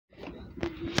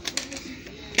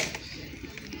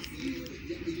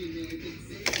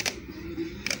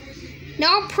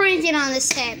No printing on this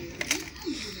tape.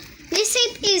 This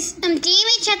tape is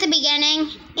damaged at the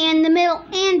beginning and the middle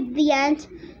and the end.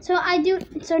 So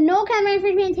no camera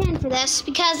infringement intended for this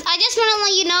because I just want to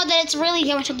let you know that it's really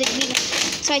damaged at the beginning.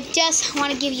 So I just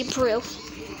want to give you proof.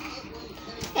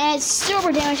 And it's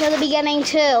super damaged at the beginning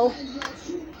too.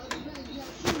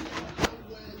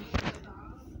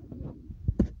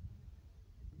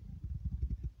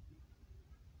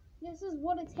 This is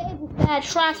what a tape with bad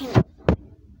tracking is.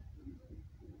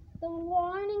 The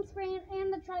warning screen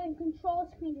and the tracking control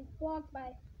screen is blocked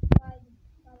by the tracking.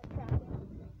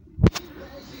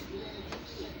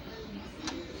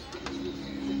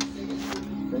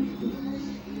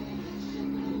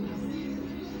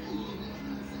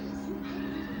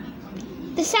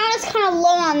 The sound is kind of low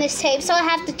on this tape, so I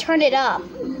have to turn it up.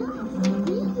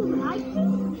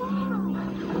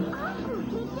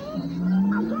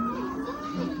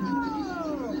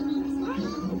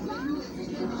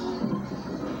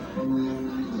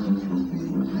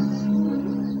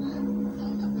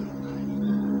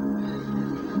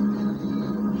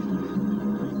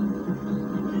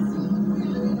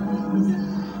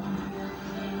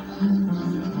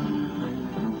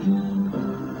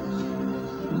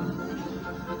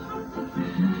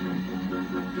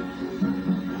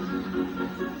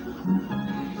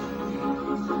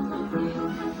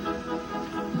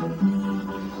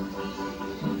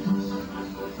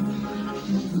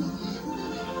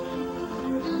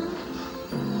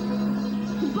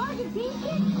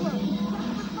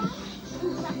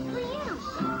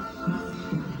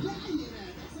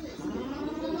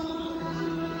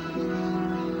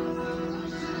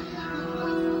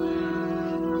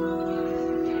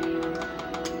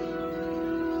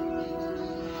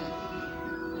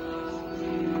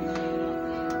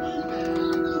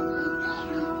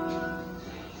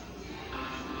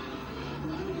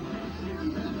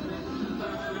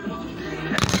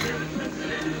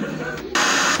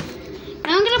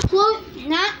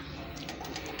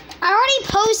 I already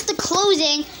posted the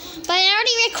closing, but I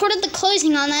already recorded the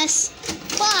closing on this,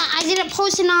 but I didn't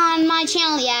post it on my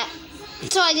channel yet,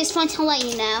 so I just want to let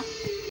you know.